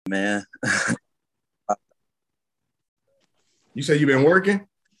man. You say you've been working?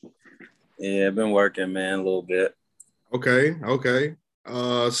 Yeah, I've been working, man, a little bit. Okay.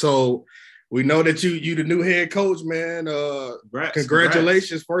 So we know that you the new head coach, man.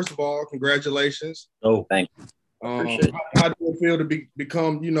 Congratulations, first of all, congratulations. Oh, thank you. Appreciate it. How do you feel to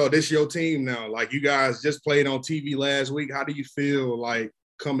become, this your team now? Like, you guys just played on TV last week. How do you feel like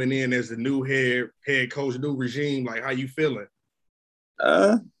coming in as the new head coach, new regime? Like, how you feeling?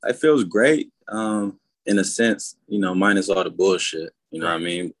 It feels great. In a sense, minus all the bullshit. You know what I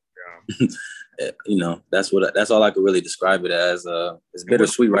mean? Yeah. That's all I could really describe it as. It's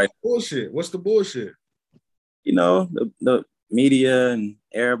bittersweet, right? Bullshit. What's the bullshit? The media and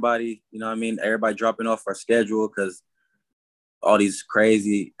everybody, everybody dropping off our schedule because all these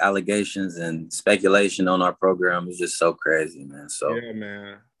crazy allegations and speculation on our program is just so crazy, man. So yeah,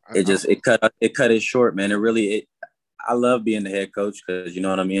 man. It cut it short, man. I love being the head coach because you know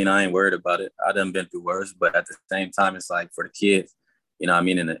what I mean. I ain't worried about it. I done been through worse, but at the same time, it's like for the kids, and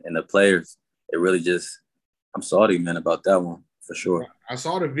the players, it really just. I'm salty, man, about that one for sure. I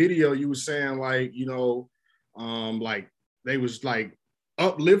saw the video. You were saying like like they was like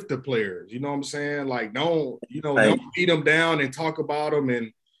uplift the players. You know what I'm saying? Like don't beat them down and talk about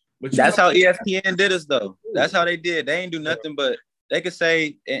them. But that's how ESPN did us though. That's how they did. They ain't do nothing but. They could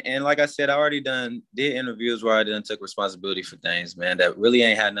say, and like I said, I already did interviews where I took responsibility for things, man, that really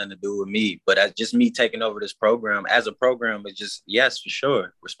ain't had nothing to do with me. But as just me taking over this program, as a program, it's just, yes, for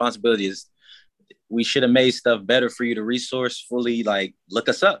sure. Responsibility is, we should have made stuff better for you to resourcefully, like, look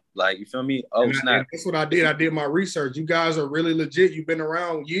us up. Like, you feel me? Oh, snap. That's what I did. I did my research. You guys are really legit. You've been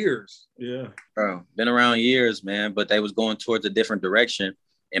around years. Yeah. Bro, been around years, man, but they was going towards a different direction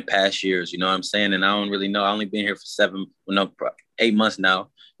in past years, you know what I'm saying? And I don't really know. I only been here for 8 months now,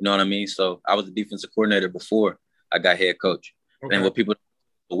 you know what I mean? So I was the defensive coordinator before I got head coach. Okay. And what people,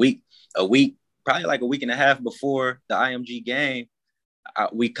 a week, probably like a week and a half before the IMG game,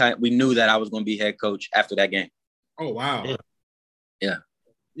 we knew that I was going to be head coach after that game. Oh, wow. Yeah.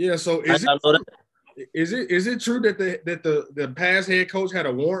 So is it true that the past head coach had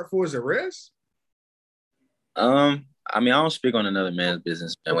a warrant for his arrest? I don't speak on another man's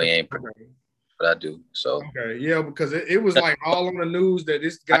business, and we ain't. But I do. So okay, yeah, because it was like all on the news that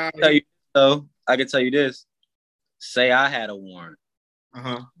this guy. I can tell you this. Say I had a warrant,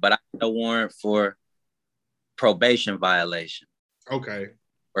 but I had a warrant for probation violation. Okay.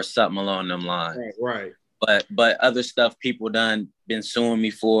 Or something along them lines. Right. But other stuff people done been suing me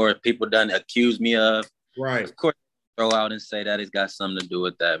for, people done accused me of. Right. Of course, throw out and say that it's got something to do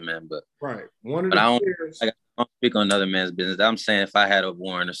with that, man. But right. I don't speak on another man's business. I'm saying if I had a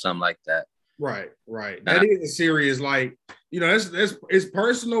warrant or something like that. Right. That is a serious, like, it's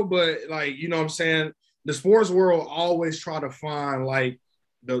personal, but like, you know what I'm saying? The sports world always try to find like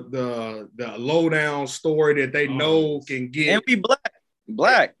the lowdown story that they know can get. And we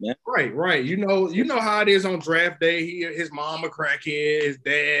black, man. Right. You know how it is on draft day. His mom a crackhead, his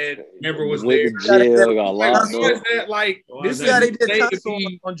dad never was there. This is how they did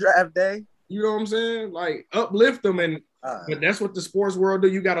on draft day. You know what I'm saying? Like uplift them, and but that's what the sports world do.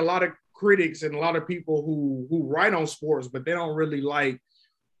 You got a lot of critics and a lot of people who write on sports, but they don't really like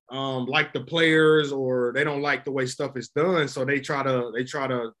the players, or they don't like the way stuff is done. So they try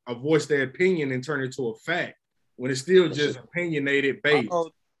to voice their opinion and turn it to a fact when it's still just opinionated based.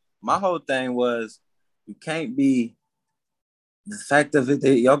 My whole thing was you can't be the fact of it.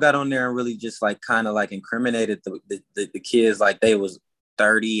 Y'all got on there and really just like kind of like incriminated the kids like they was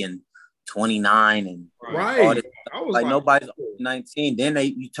 30 and 29 and right. I was like nobody's 19. Then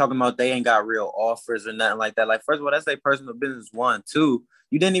you talking about they ain't got real offers or nothing like that. Like, first of all, that's their personal business. 1, 2.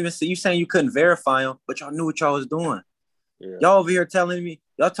 You didn't even see. You saying you couldn't verify them, but y'all knew what y'all was doing. Yeah. Y'all over here telling me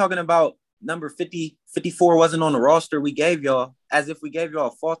y'all talking about number 50, 54 wasn't on the roster we gave y'all, as if we gave y'all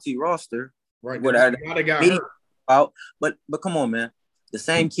a faulty roster. Right. But come on, man. The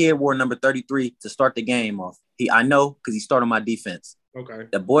same kid wore number 33 to start the game off. I know because he started my defense. Okay.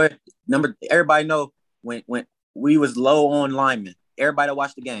 The boy everybody know when we was low on linemen. Everybody that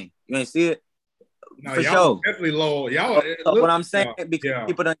watched the game. You ain't see it? No, for y'all sure. Definitely low. Y'all. What I'm saying, because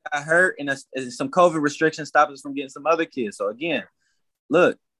people done got hurt and some COVID restrictions stopped us from getting some other kids. So again,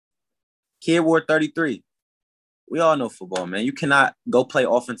 look, kid wore 33. We all know football, man. You cannot go play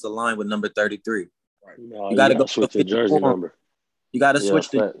offensive line with number 33. Right. No, you got to go switch your jersey number. You got to switch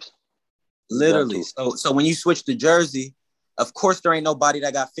the literally. So when you switch the jersey, Of course, there ain't nobody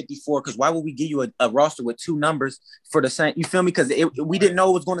that got 54 because why would we give you a roster with 2 numbers for the same? You feel me? Because we didn't know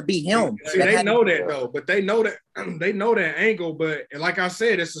it was going to be him. See, they know that though, but they know that angle. But like I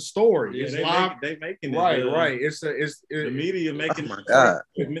said, it's a story. Yeah, it's live. They making it right. It's the media making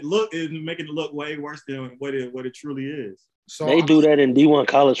making it look way worse than what it truly is. So they do that in D1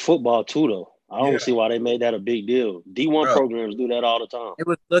 college football too, though. I don't see why they made that a big deal. D1 programs do that all the time. It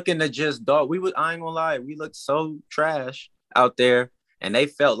was looking to just dog. I ain't gonna lie, we looked so trash out there, and they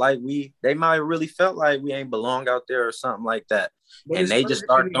felt like they might have really felt like we ain't belong out there or something like that. But and they just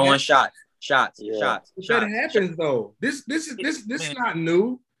start throwing shots. That happens though. This is not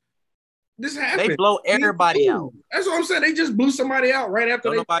new. This happens. They blow everybody out. That's what I'm saying. They just blew somebody out right after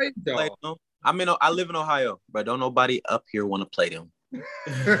they played them. I live in Ohio, but don't nobody up here want to play them.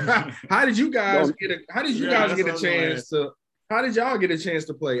 How did you guys get a chance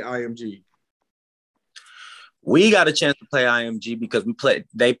to play IMG? We got a chance to play IMG because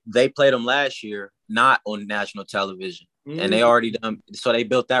they played them last year, not on national television. And they already done, so they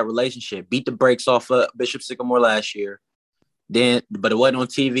built that relationship, beat the brakes off of Bishop Sycamore last year. But it wasn't on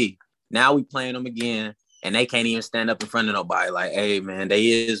TV. Now we playing them again, and they can't even stand up in front of nobody. Like, hey man, they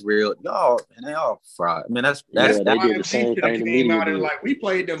is real. Y'all, and they all fraud. I mean, that's they did the same thing to me. Like we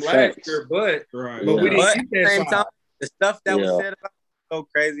played them last year, but we didn't keep that same time. The stuff that was said about so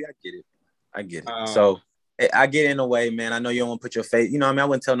crazy. I get it. So I get in the way, man. I know you don't want to put your face. You know what I mean? I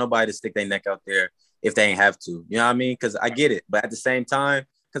wouldn't tell nobody to stick their neck out there if they ain't have to. You know what I mean? Because I get it. But at the same time,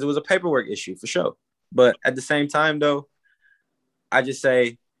 because it was a paperwork issue for sure. But at the same time, though, I just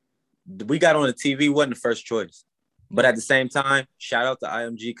say we got on the TV wasn't the first choice. But at the same time, shout out to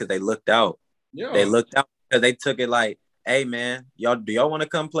IMG because they looked out. Yeah. They looked out because they took it like, hey, man, do y'all want to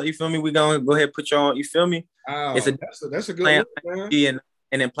come play? You feel me? We going to go ahead and put y'all on. You feel me? That's a good look, man.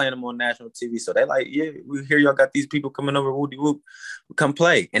 And then playing them on national TV. So they like, yeah, we hear y'all got these people coming over, whoop come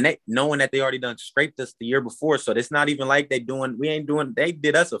play. And they knowing that they already done scraped us the year before. So it's not even like they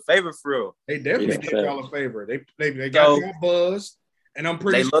did us a favor for real. They definitely did y'all a favor. They got y'all buzzed. And I'm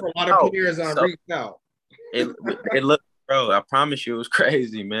pretty sure a lot of players reached out. It looked, bro, I promise you it was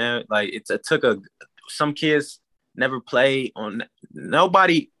crazy, man. Like it took some kids never played on,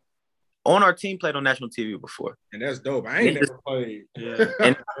 nobody on our team played on national TV before. And that's dope. I ain't never played. Yeah.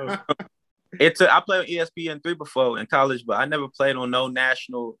 And I played on ESPN3 before in college, but I never played on no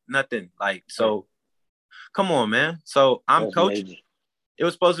national, nothing. Like, so come on, man. So I'm that's coaching.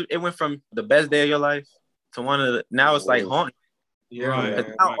 Amazing. It went from the best day of your life to one of the, now it's like haunting. Yeah. Right.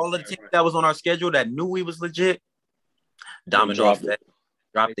 Now all the teams that was on our schedule that knew we was legit, dropped the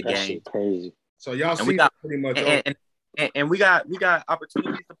game. Crazy. So y'all see that pretty much. And we got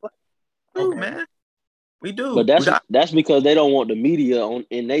opportunities to play. Oh man, we do. But that's because they don't want the media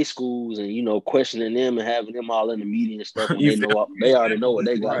in their schools and questioning them and having them all in the media and stuff. When they already know what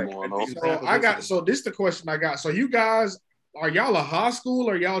they got going on. So this is the question I got. So you guys, are y'all a high school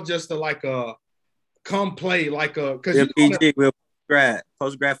or y'all just a come play like a because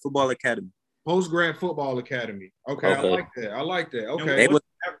post-grad football academy. Post-grad football academy. Okay. I like that. Okay. They was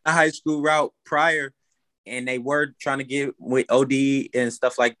a high school route prior. And they were trying to get with OD and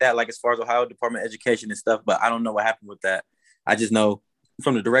stuff like that, like as far as Ohio Department of Education and stuff. But I don't know what happened with that. I just know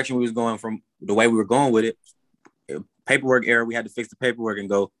from the direction we was going, from the way we were going with it, paperwork error, we had to fix the paperwork and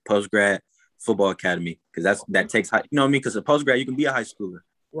go post-grad football academy. Because that takes, you know what I mean? Because a post-grad, you can be a high schooler.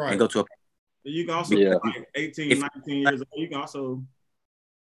 Right. And go to a. You can also, like 18, 19 years old, you can also,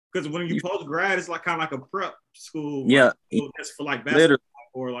 because when you post-grad, it's like kind of like a prep school. Yeah. That's for like basketball.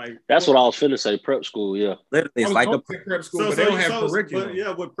 Or like that's what I was finna say, prep school, yeah. Literally, it's like a prep school, but they don't have curriculum. But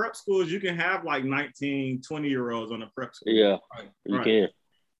yeah, with prep schools, you can have like 19, 20-year-olds on a prep school. Yeah, you can.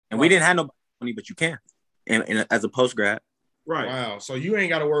 And we didn't have nobody, but you can. And as a post-grad. Right. Wow. So you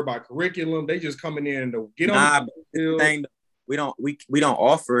ain't got to worry about curriculum. They just coming in to get on the thing. We don't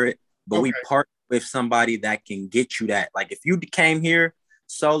offer it, but we partner with somebody that can get you that. Like if you came here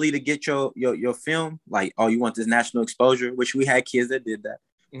solely to get your film, like, oh, you want this national exposure, which we had kids that did that,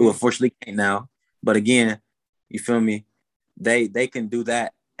 who unfortunately can't now. But again, you feel me? They can do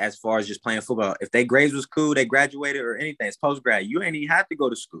that as far as just playing football. If their grades was cool, they graduated or anything, it's post-grad. You ain't even have to go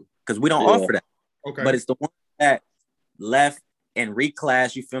to school because we don't offer that. Okay. But it's the one that left and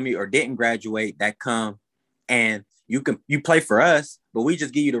reclass, you feel me, or didn't graduate that come and you play for us, but we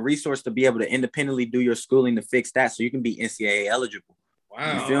just give you the resource to be able to independently do your schooling to fix that so you can be NCAA eligible.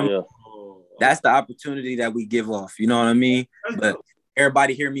 Wow. You feel me? That's the opportunity that we give off. You know what I mean? But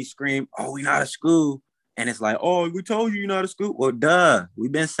everybody hear me scream, oh, we not a school. And it's like, oh, we told you you're not a school. Well, duh.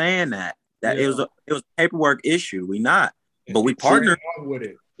 We've been saying that. It was a paperwork issue. We not. But we partnered with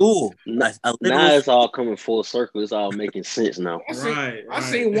it. school. Now it's all coming full circle. It's all making sense now. I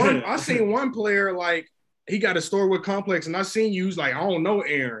seen one player, like, he got a store with Complex, and I seen you was like, I don't know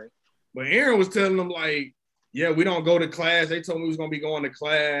Aaron. But Aaron was telling them, like, yeah, we don't go to class. They told me we was gonna be going to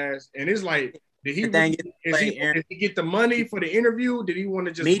class. And it's like, did he get the money for the interview? Did he want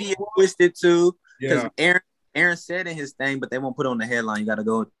to just media twisted too? Because Aaron said in his thing, but they won't put it on the headline. You gotta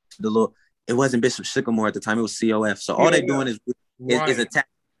go to the little. It wasn't Bishop Sycamore at the time, it was COF. So all they're doing is attacking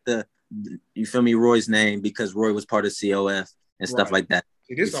the, you feel me, Roy's name, because Roy was part of COF and stuff like that.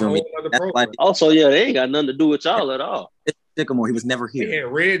 See, this is a whole other program. Also, they ain't got nothing to do with y'all at all. Sycamore, he was never here. They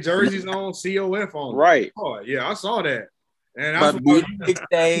had red jerseys on, COF on. Right. Oh, yeah, I saw that. And but big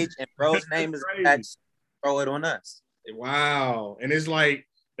stage and bro's name is back, throw it on us. Wow. And it's like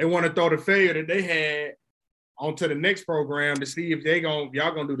they want to throw the failure that they had onto the next program to see if y'all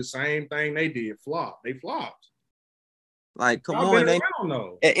gonna do the same thing they did. They flopped. Like, come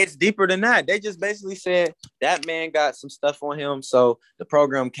on, it's deeper than that. They just basically said that man got some stuff on him, so the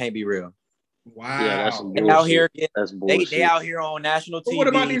program can't be real. Wow. Yeah, that's they out here. They out here on national TV. What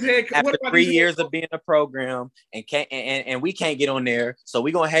about these after 3 years of being a program and we can't get on there, so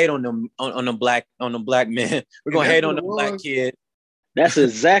we're gonna hate on them on the black men. We're gonna hate on the black kid. That's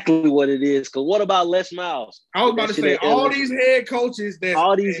exactly what it is. Because what about Les Miles? I was about to say all these head coaches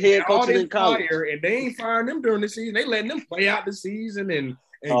in college, and they ain't firing them during the season. They letting them play out the season and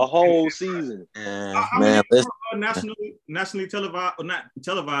a whole season. Man, nationally televised, or not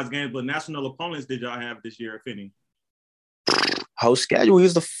televised games, but national opponents did y'all have this year, if any? Host schedule. He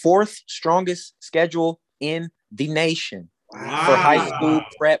was the 4th strongest schedule in the nation for high school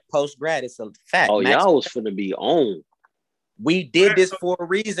prep post grad. It's a fact. Oh, y'all was finna be on. We did this for a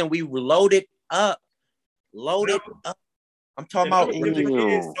reason. We loaded up. I'm talking about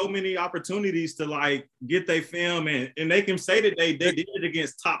so many opportunities to like get their film and they can say that they did it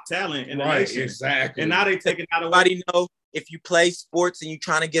against top talent in the nation. Exactly. And now they taking out away. Everybody know if you play sports and you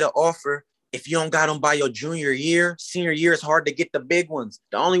trying to get an offer, if you don't got them by your junior year, senior year, it's hard to get the big ones.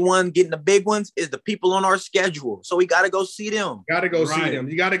 The only one getting the big ones is the people on our schedule. So we got to go see them. Got to go see them.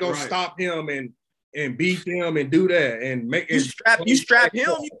 You got to go stop him and beat them and do that and make you strap him,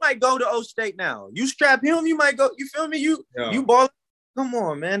 you might go to O State now. You strap him, you might go. You feel me? You ball. Come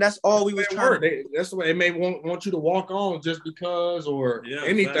on, man. That's all we was trying to. That's the way they may want you to walk on just because or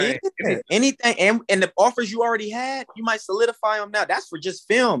anything. Anything. And the offers you already had, you might solidify them now. That's for just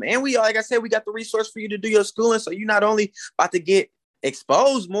film. And we, like I said, we got the resource for you to do your schooling. So you're not only about to get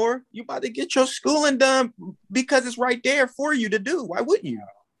exposed more, you about to get your schooling done because it's right there for you to do. Why wouldn't you?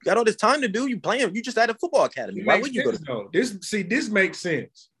 You got all this time to do. You playing. You just at a football academy. Why would you go to this makes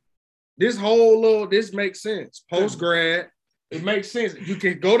sense. This makes sense. Post grad, it makes sense. You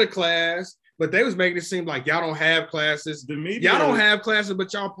can go to class, but they was making it seem like y'all don't have classes. Y'all don't have classes,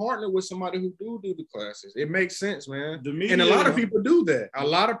 but y'all partner with somebody who do the classes. It makes sense, man. And a lot of people do that. A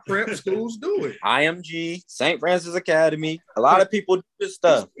lot of prep schools do it. IMG, St. Francis Academy. A lot of people do this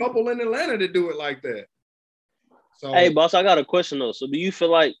stuff. There's a couple in Atlanta that do it like that. So, hey, boss, I got a question though. So, do you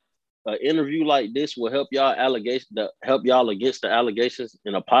feel like an interview like this will help y'all against the allegations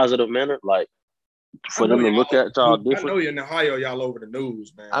in a positive manner, like for them to look at y'all different? I know you're in Ohio, y'all over the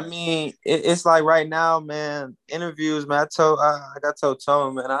news, man. I mean, it's like right now, man. Interviews, man. I got told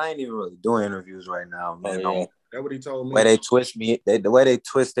Tone, man, I ain't even really doing interviews right now, man. Oh, yeah. That's what he told me. The way they twist me, the way they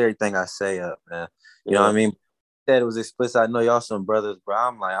twist everything I say up, man. You know what I mean? Said it was explicit. I know y'all some brothers, bro.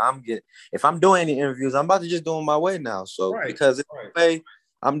 I'm like, if I'm doing any interviews, I'm about to just do them my way now. So because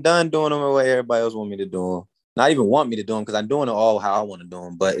I'm done doing them the way everybody else want me to do them. Not even want me to do them because I'm doing it all how I want to do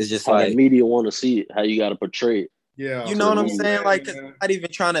them. But it's just like the media want to see it, how you got to portray it. Yeah, you know what I'm saying? Like, not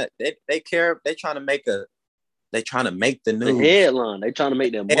even trying to. They care. They trying to make the news. The headline. They trying to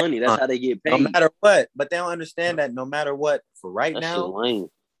make that money. That's how they get paid. No matter what, but they don't understand that no matter what. For right now,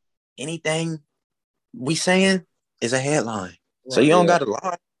 anything we saying is a headline. Right, so you don't got to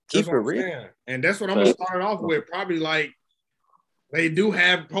lie. Keep it real. And that's what I'm gonna start off with. Probably like they do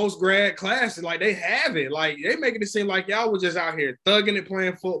have post-grad classes. Like they have it. Like they making it seem like y'all was just out here thugging it,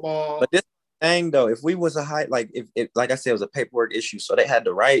 playing football. But this thing though, if we was a high, like if like I said, it was a paperwork issue. So they had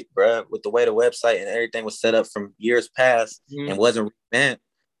to write, bro, with the way the website and everything was set up from years past and wasn't revamped.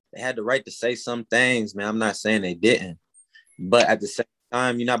 They had to write to say some things, man. I'm not saying they didn't. But at the same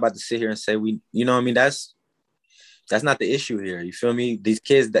time, you're not about to sit here and say you know what I mean? That's not the issue here. You feel me? These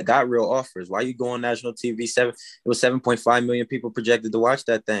kids that got real offers. Why you go on national TV? It was 7.5 million people projected to watch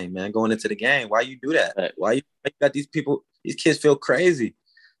that thing, man, going into the game. Why you do that? Why you got these kids feel crazy?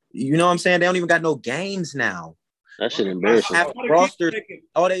 You know what I'm saying? They don't even got no games now. That shit embarrassing. Half the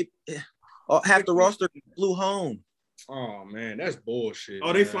roster flew home. Oh man, that's bullshit.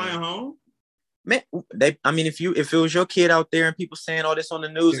 Oh, they flying home? Man, if it was your kid out there and people saying all this on the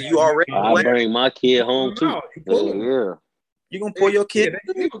news and you already I bring my kid home too. Yeah. You gonna pull your kid?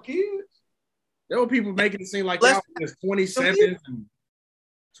 Yeah, they kids. There were people making it seem like y'all was 27 and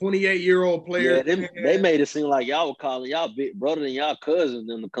 28-year-old players. Yeah, they made it seem like y'all were calling y'all big brother and y'all cousins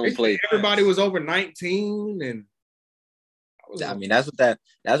them to come play. Everybody was over 19 and I mean that's what that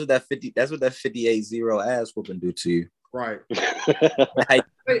 58-0 ass whooping do to you. Right.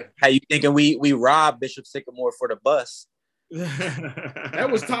 How you thinking we robbed Bishop Sycamore for the bus? That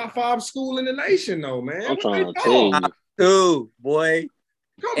was top 5 school in the nation though, man. I'm trying to tell you. Dude, boy.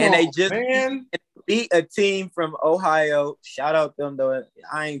 Come on, they just man. beat a team from Ohio. Shout out them though.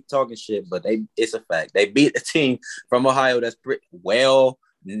 I ain't talking shit, but it's a fact. They beat a team from Ohio that's pretty well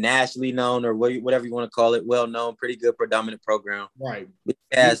nationally known or whatever you want to call it, well known, pretty good predominant program. Right. It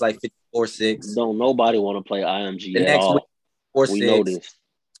has like 54-6. Don't nobody want to play IMG the at next all. week, 4-6. We know this.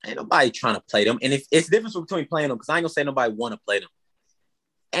 Ain't nobody trying to play them. And if it's difference between playing them, because I ain't gonna say nobody want to play them.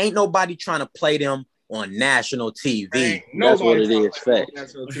 Ain't nobody trying to play them on national TV. That's what it is. Fact.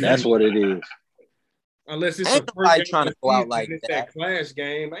 That's what it is. Unless it's ain't nobody trying to go out like that clash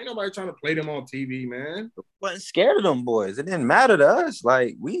game. Ain't nobody trying to play them on TV, man. Wasn't scared of them boys. It didn't matter to us.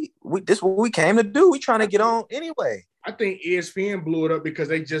 Like we this is what we came to do. We trying to get on anyway. I think ESPN blew it up because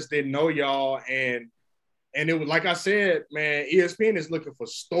they just didn't know y'all, and it was like I said, man. ESPN is looking for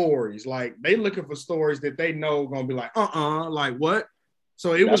stories. Like they looking for stories that they know gonna be like, like what?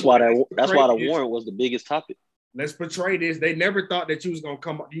 So that's why the warrant was the biggest topic. Let's portray this. They never thought that you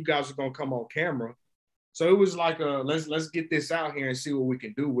guys was gonna come on camera. So it was like let's get this out here and see what we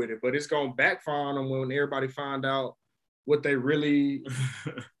can do with it. But it's gonna backfire on them when everybody find out what they really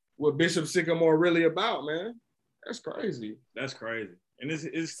what Bishop Sycamore really about, man. That's crazy. That's crazy. And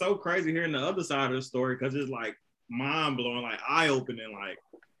it's so crazy hearing the other side of the story because it's like mind blowing, like eye opening. Like,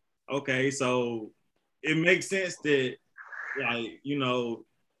 okay, so it makes sense that, like, you know,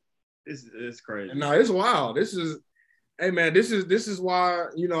 it's crazy. No, it's wild. Hey man, this is why,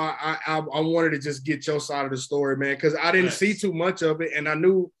 you know, I wanted to just get your side of the story, man, because I didn't see too much of it, and I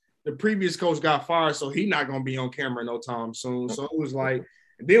knew the previous coach got fired, so he not gonna be on camera no time soon. So it was like,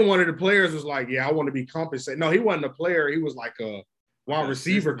 and then one of the players was like, "Yeah, I want to be compensated." No, he wasn't a player. He was like a wide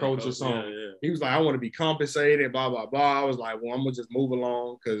receiver coach or something. Yeah. He was like, "I want to be compensated." Blah blah blah. I was like, "Well, I'm gonna just move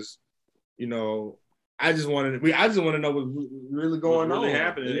along because, you know, I just want to know what's really going on.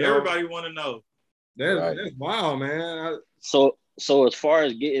 Happening. You know? Everybody want to know. That's wild, man. So as far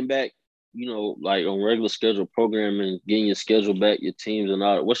as getting back, you know, like on regular schedule programming, getting your schedule back, your teams and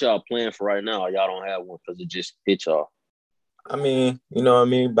all that, what's y'all plan for right now? Or y'all don't have one because it just hit y'all? I mean, you know what I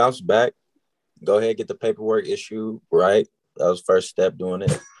mean? Bounce back. Go ahead, get the paperwork issued, right? That was first step doing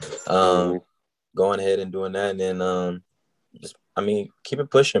it. Going ahead and doing that. And then just, I mean, keep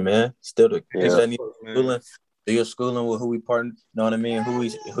it pushing, man. Still the people that need schooling. Do your schooling with who we partner, you know what I mean?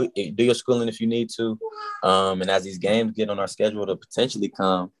 Do your schooling if you need to. And as these games get on our schedule to potentially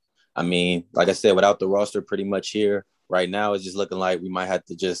come, I mean, like I said, without the roster pretty much here right now, it's just looking like we might have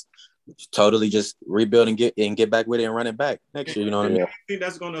to just totally just rebuild and get back with it and run it back next year. You know what I mean? Do you think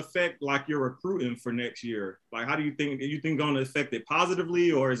that's going to affect like your recruiting for next year? Like, how do you think going to affect it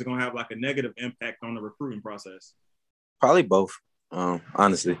positively, or is it going to have like a negative impact on the recruiting process? Probably both.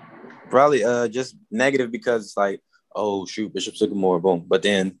 Honestly, probably just negative because it's like, oh shoot, Bishop Sycamore, boom. But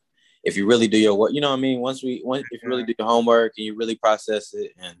then if you really do your work, you know what I mean? If you really do your homework and you really process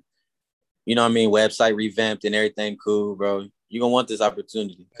it, and you know what I mean, website revamped and everything cool, bro, you're gonna want this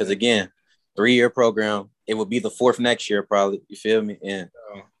opportunity. Because again, 3-year program, it will be the 4th next year, probably. You feel me? And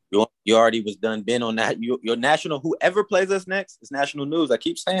you already was been on that. Your national, whoever plays us next, is national news. I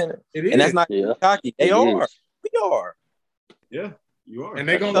keep saying it. And that's not cocky. We are. Yeah, you are. And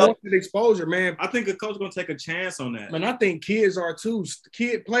they're going to want the exposure, man. I think a coach going to take a chance on that. Man, I think kids are too.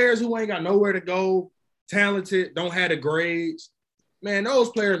 Players who ain't got nowhere to go, talented, don't have the grades. Man,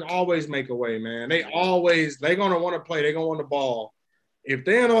 those players always make a way, man. They're going to want to play. They're going to want the ball. If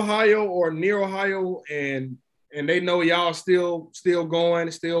they're in Ohio or near Ohio and they know y'all still going,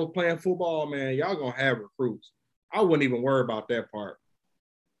 still playing football, man, y'all going to have recruits. I wouldn't even worry about that part.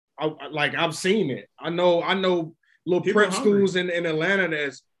 I've seen it. I know little people prep schools in Atlanta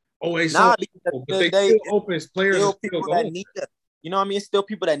that's always but they still open players. Still people that need it. You know what I mean? It's still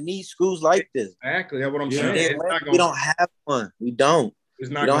people that need schools like this. Exactly. That's what I'm saying. We don't have one. We don't. We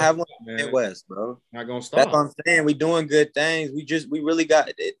don't have one in the Midwest, bro. Not gonna stop. That's what I'm saying. We doing good things. We really got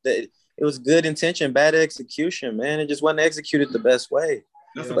it. It was good intention, bad execution, man. It just wasn't executed the best way.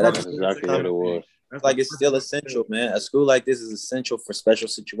 That's exactly what it was. Like it's still essential, man. A school like this is essential for special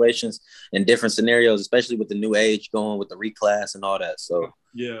situations and different scenarios, especially with the new age going with the reclass and all that. So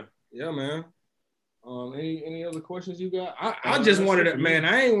yeah, man. Any other questions you got? I just wanted to, man.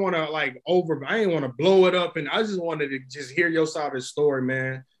 I ain't want to I ain't want to blow it up, and I just wanted to just hear your side of the story,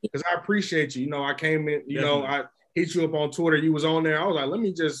 man. Because I appreciate you. You know, I came in. You know, I hit you up on Twitter. You was on there. I was like, let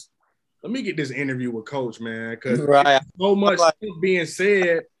me get this interview with Coach, man. Because so much being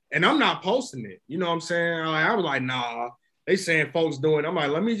said, and I'm not posting it. You know what I'm saying? I was like, nah. They saying folks doing. I'm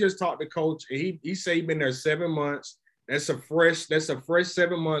like, let me just talk to Coach. And he said he been there 7 months. That's a fresh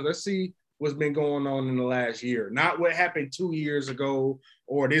 7 months. Let's see what's been going on in the last year. Not what happened 2 years ago,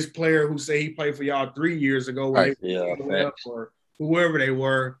 or this player who say he played for y'all 3 years ago, or whoever they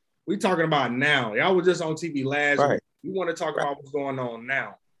were. We talking about now. Y'all was just on TV last week. We want to talk about what's going on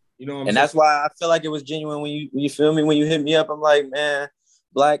now. You know what I'm saying? That's why I feel like it was genuine when you feel me, when you hit me up. I'm like, man,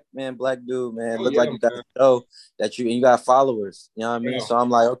 black dude, man. Look like you got to show that you got followers. You know what I mean? So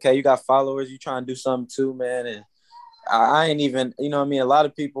I'm like, okay, you got followers, you trying to do something too, man. And I ain't even, you know what I mean? A lot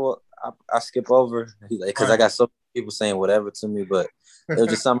of people I skip over because I got so many people saying whatever to me, but it was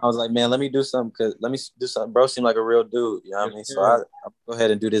just something I was like, man, let me do something. Bro seemed like a real dude. You know what I mean? So I'll go ahead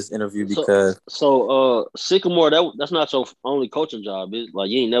and do this interview because. So Sycamore, that's not your only coaching job. It's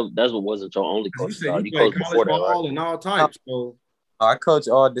like you ain't never. That's what wasn't your only coaching job. You coached before that, right? And all types. So. I coach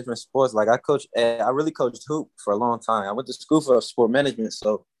all different sports. Like I really coached hoop for a long time. I went to school for sport management.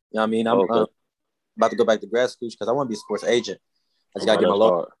 So, you know what I mean? I'm about to go back to grad school because I want to be a sports agent. I just got to get my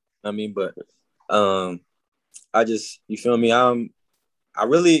law. You know what I mean? But you feel me? I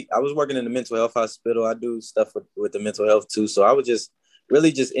was working in the mental health hospital. I do stuff with the mental health too. So I was just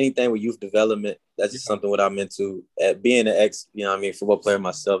anything with youth development. That's just something what I'm into. At being an you know what I mean, football player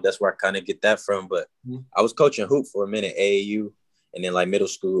myself, that's where I kind of get that from. But I was coaching hoop for a minute, AAU, and then like middle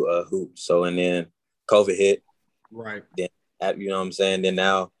school hoop. So, and then COVID hit. Right. Then, you know what I'm saying? Then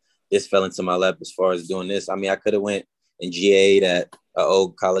now this fell into my lap as far as doing this. I mean, I could have went and GA'd at an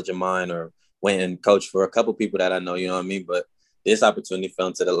old college of mine or went and coached for a couple people that I know, you know what I mean? But this opportunity fell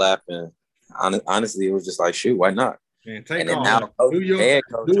into the lap, and honestly, it was just like, shoot, why not? Man, do it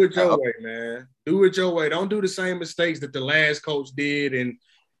your way, man. Do it your way. Don't do the same mistakes that the last coach did, and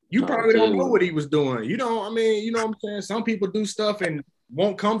you probably don't know what he was doing. You know, I mean, you know what I'm saying? Some people do stuff and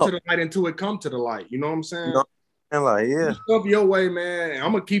won't come to the light until it come to the light. You know what I'm saying? Do stuff your way, man.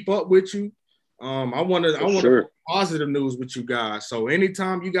 I'm gonna keep up with you. I want to positive news with you guys. So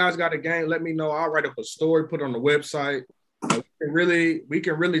anytime you guys got a game, let me know. I'll write up a story, put it on the website. We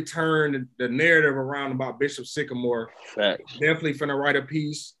can really turn the narrative around about Bishop Sycamore. Facts. Definitely finna write a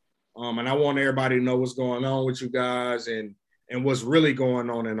piece. And I want everybody to know what's going on with you guys and what's really going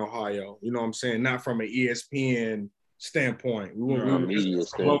on in Ohio. You know what I'm saying? Not from an ESPN standpoint. We want media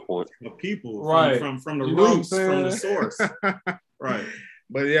standpoint. The people, right? From the roots, from the source, right?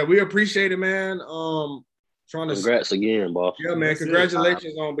 But yeah, we appreciate it, man. Congrats again, boss. Yeah, man.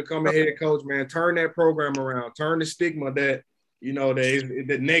 Congratulations on becoming head coach, man. Turn that program around. Turn the stigma that, you know,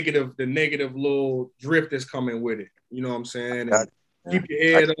 the negative little drift that's coming with it. You know what I'm saying? And keep your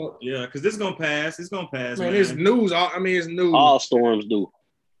head up. Yeah, because this is gonna pass. It's gonna pass, man. It's news. I mean, it's news. All storms do.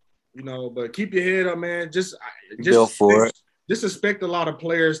 You know, but keep your head up, man. Just expect a lot of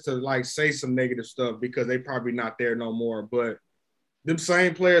players to like say some negative stuff because they probably not there no more. But them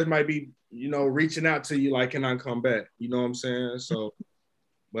same players might be, you know, reaching out to you like, can I come back? You know what I'm saying? So,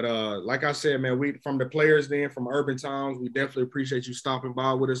 but like I said, man, we from the players from Urban Towns, we definitely appreciate you stopping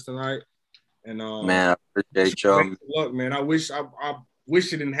by with us tonight. And man, I appreciate y'all. Luck, man. I wish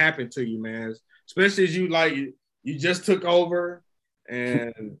it didn't happen to you, man. Especially as you just took over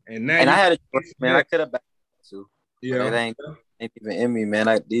and now I had a choice, man. I could have backed too. Yeah, it ain't even in me, man.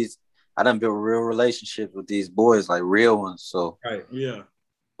 I done built real relationships with these boys, like real ones. So yeah.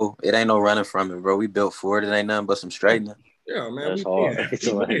 It ain't no running from it, bro. We built for it. It ain't nothing but some straightening. Yeah, man. That's hard. It's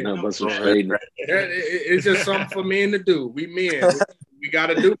ain't nothing but some straightening. It's just something for men to do. We men. we got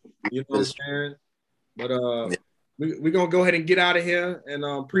to do it. You know what I'm saying? But we're going to go ahead and get out of here. And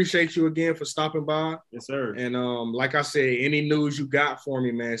appreciate you again for stopping by. Yes, sir. And like I said, any news you got for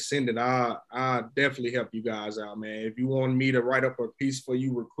me, man, send it. I'll definitely help you guys out, man. If you want me to write up a piece for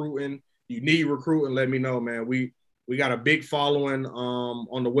you recruiting, you need recruiting, let me know, man. We got a big following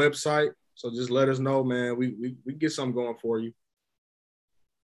on the website, so just let us know, man. We get something going for you.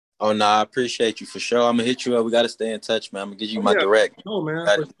 Oh no, I appreciate you for sure. I'm gonna hit you up. We gotta stay in touch, man. I'm gonna give you my direct. Oh man,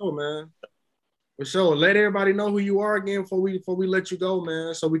 for sure, man. For sure. Let everybody know who you are again before we let you go,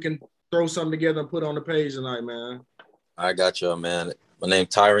 man. So we can throw something together and put on the page tonight, man. I got you, man. My name's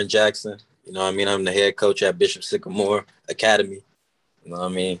Tyron Jackson. You know what I mean? I'm the head coach at Bishop Sycamore Academy. You know what I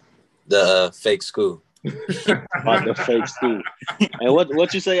mean? The fake school. About the fake school. And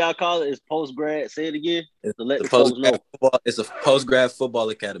what you say I call it is post grad? Say it again. To let the folks know. It's a post grad football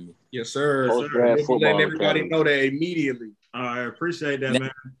academy. Yes, sir. Post grad football letting everybody academy. know that immediately. All right, appreciate that, man.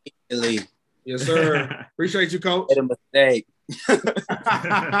 Immediately. Yes, sir. Appreciate you, coach. Made a mistake.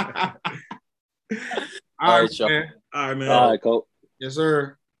 All right, man. All right, man. All right, coach. Yes,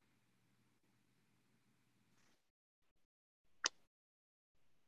 sir.